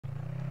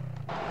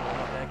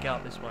get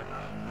up this way.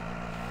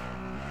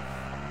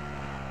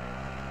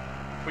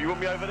 Well, you want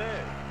me over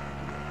there?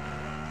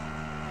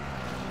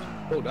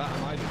 Oh, that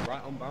am I just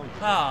right on boundary.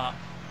 Ah,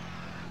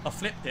 I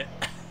flipped it.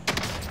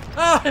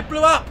 Ah, it blew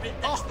up.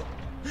 Oh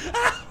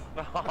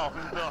no,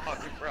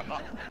 bro.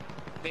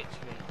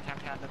 Literally,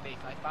 camping underneath.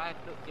 If I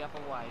looked the other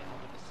way, I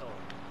would have saw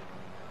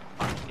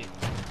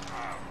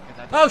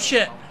it. Oh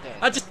shit!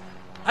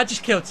 I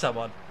just killed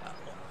someone.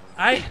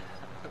 Hey,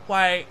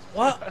 wait,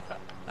 what?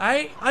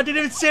 Hey, I didn't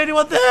even see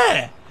anyone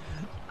there.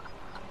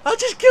 I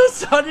just killed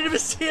someone. I didn't even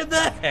see him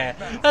there.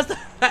 That's the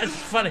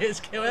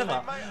funniest kill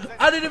ever.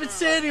 I didn't even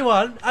see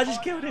anyone. I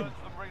just killed him.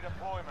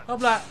 I'm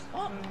like,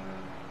 what?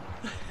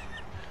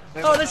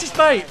 Oh, that's his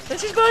mate.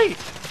 That's his mate.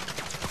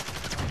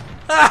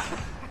 Ah.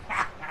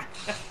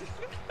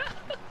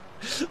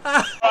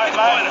 Right,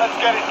 man, let's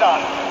get it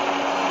done.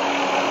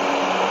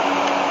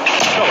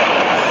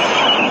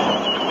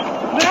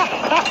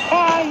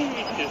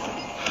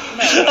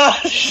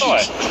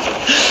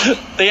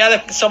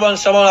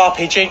 Someone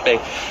RPG'd me.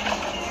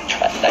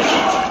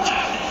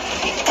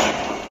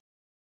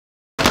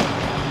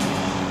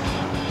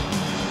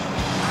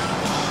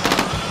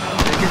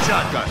 Good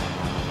shot, go.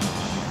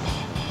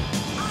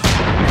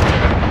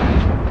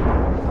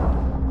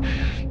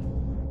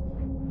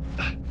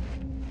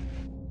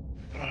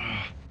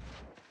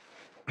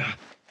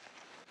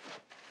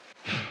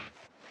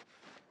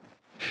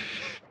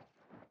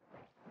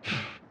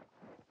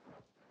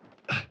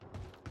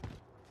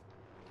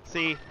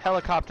 See,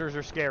 helicopters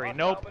are scary.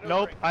 Nope,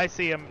 nope, I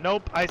see him.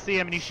 Nope, I see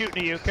him, and he's shooting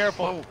at you.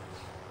 Careful.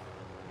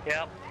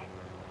 Yep.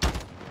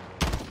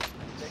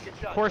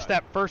 Of course,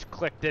 that first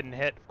click didn't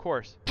hit. Of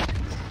course.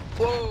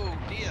 Whoa,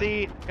 dear.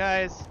 See,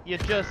 guys, you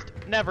just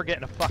never get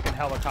in a fucking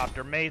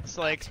helicopter, mates.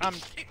 Like, I'm...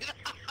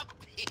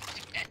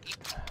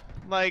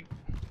 Like...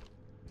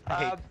 I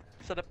hate...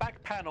 So the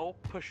back panel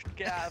pushed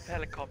get out of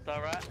helicopter,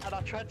 right? And I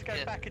tried to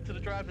go back into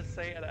the driver's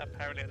seat, and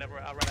apparently I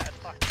ran out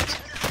of time.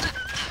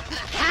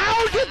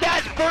 How did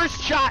that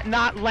first shot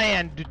not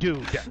land,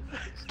 dude?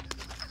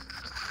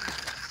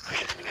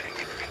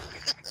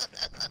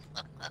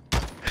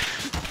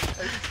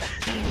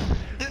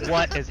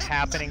 What is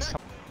happening?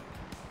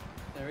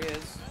 There he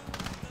is.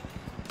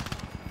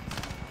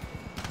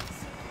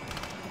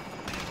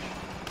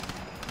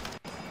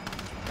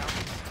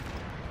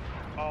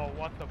 Oh,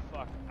 what the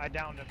fuck? I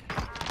downed him.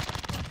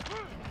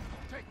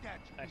 Take that.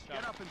 Nice job.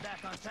 Get up and back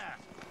on task.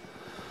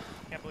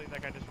 Can't believe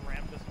that guy just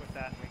rammed us with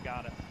that and we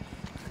got it.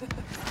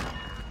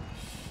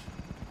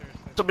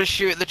 Somebody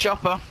shoot at the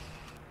chopper.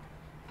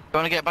 You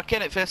wanna get back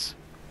in it, Fizz?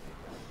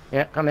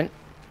 Yeah, come in.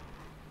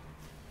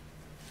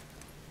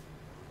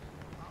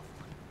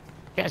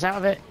 Get us out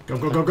of it. Go,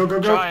 go, go, go, go,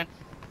 go. Trying.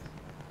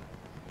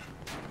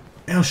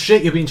 Oh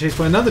shit, you're being chased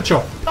by another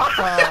chop.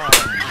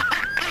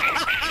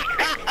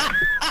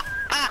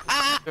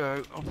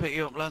 Go, I'll pick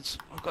you up, lads.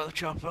 I've got the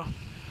chopper.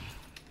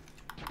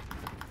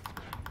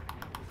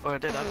 Oh, I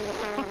did that.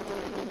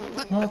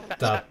 What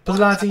the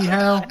bloody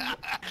hell?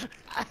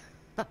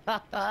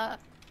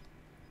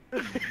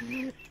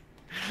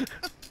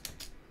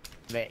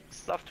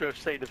 Mix. Love to have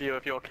seen the view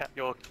of your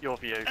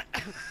view.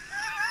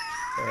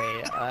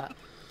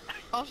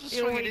 I was just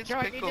swinging into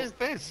pick up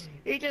Fizz.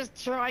 He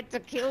just tried to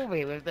kill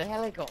me with the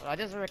helicopter. I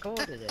just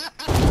recorded it.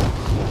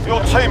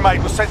 Your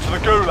teammate was sent to the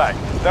gulag.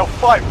 They'll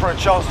fight for a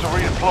chance to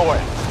redeploy.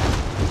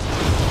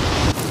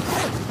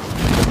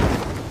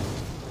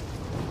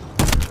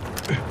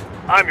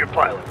 I'm your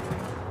pilot.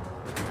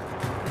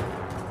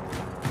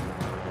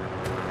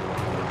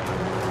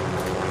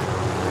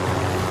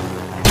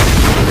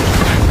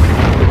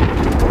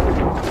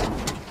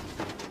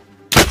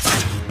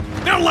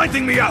 They're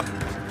lighting me up!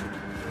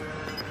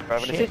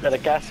 Having a seat at a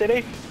gas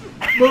city.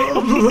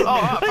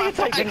 Oh, I'm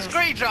taking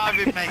screen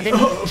driving, mate.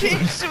 Cheap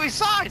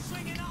suicide.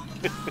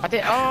 I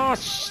did. Oh,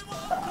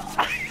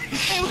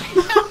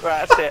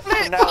 Right, that's it.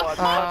 From now on,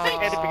 I'll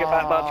take anything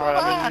about my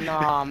driving.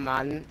 no,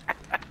 man.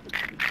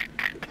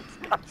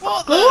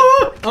 What the?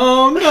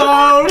 Oh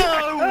no!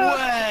 No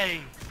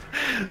way!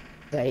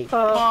 Hey.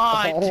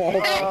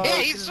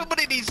 Hey,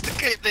 somebody needs to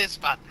clip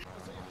this, man.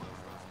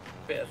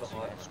 Bit of a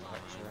height.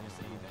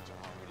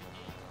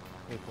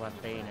 People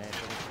have been here.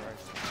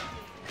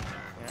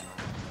 Yeah.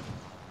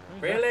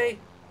 Really?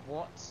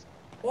 What?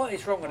 What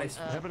is wrong with this?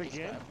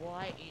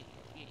 Why?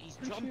 He's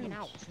jumping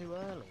out too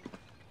early.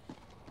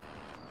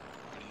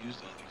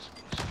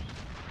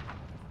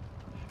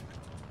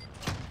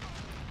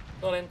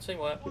 Not in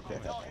teamwork.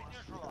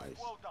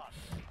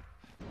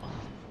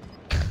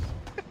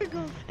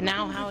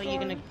 Now, how are you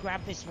going to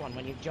grab this one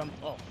when you jump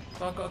off?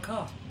 So I've got a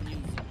car.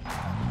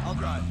 I'll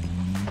drive.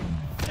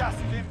 Gas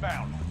is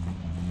inbound.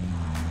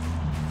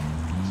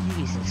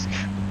 Jesus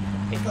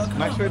Christ.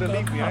 Nice way to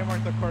leave me. I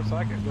marked the course so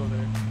I can go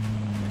there.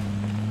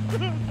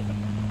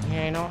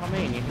 Yeah, you know what I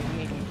mean? You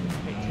didn't even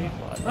pick too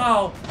far.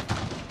 Oh!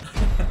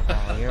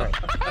 Oh, you're it.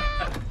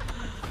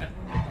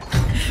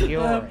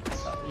 You're it.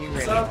 You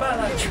really So about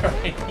that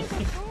train.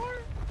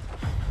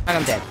 And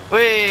I'm dead.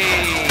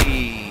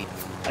 Whee!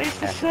 Who's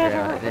the Yeah,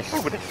 server? this- What's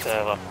wrong with this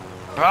server?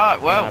 Right,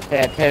 well.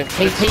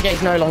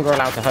 TJ's no longer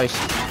allowed to host.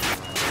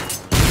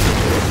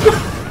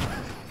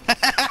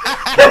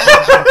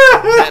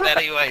 Dead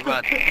anyway,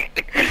 man.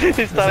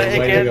 He's done it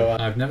Way to again. go.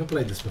 I've never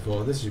played this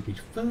before. This should be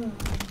fun.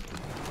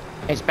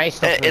 It's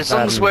based off As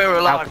long as we're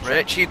alive, Alcatraz.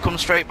 Rich, you come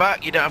straight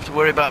back. You don't have to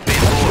worry about being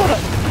bored.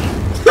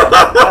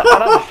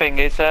 Another thing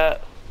is,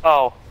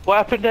 oh, what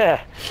happened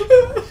there?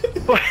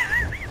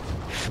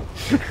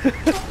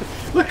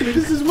 Luckily,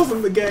 this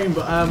wasn't the game,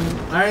 but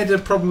I had a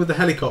problem with the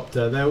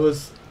helicopter. There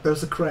was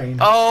a crane.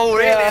 Oh,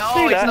 really? Yeah, I see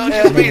Oh, it's that, not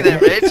yeah. just me then,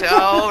 Rich.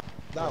 Oh.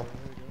 No.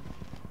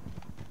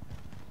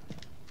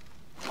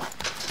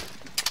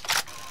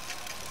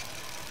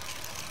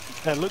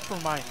 Look for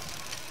mine.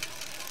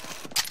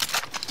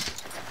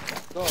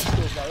 No, I'm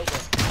still right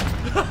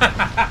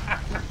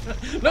up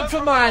there. Look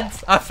for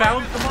mines. I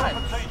found the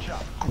mines.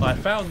 I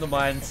found the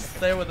mines.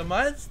 They were the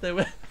mines. They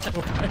were. They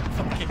were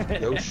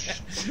fucking. No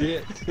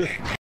shit.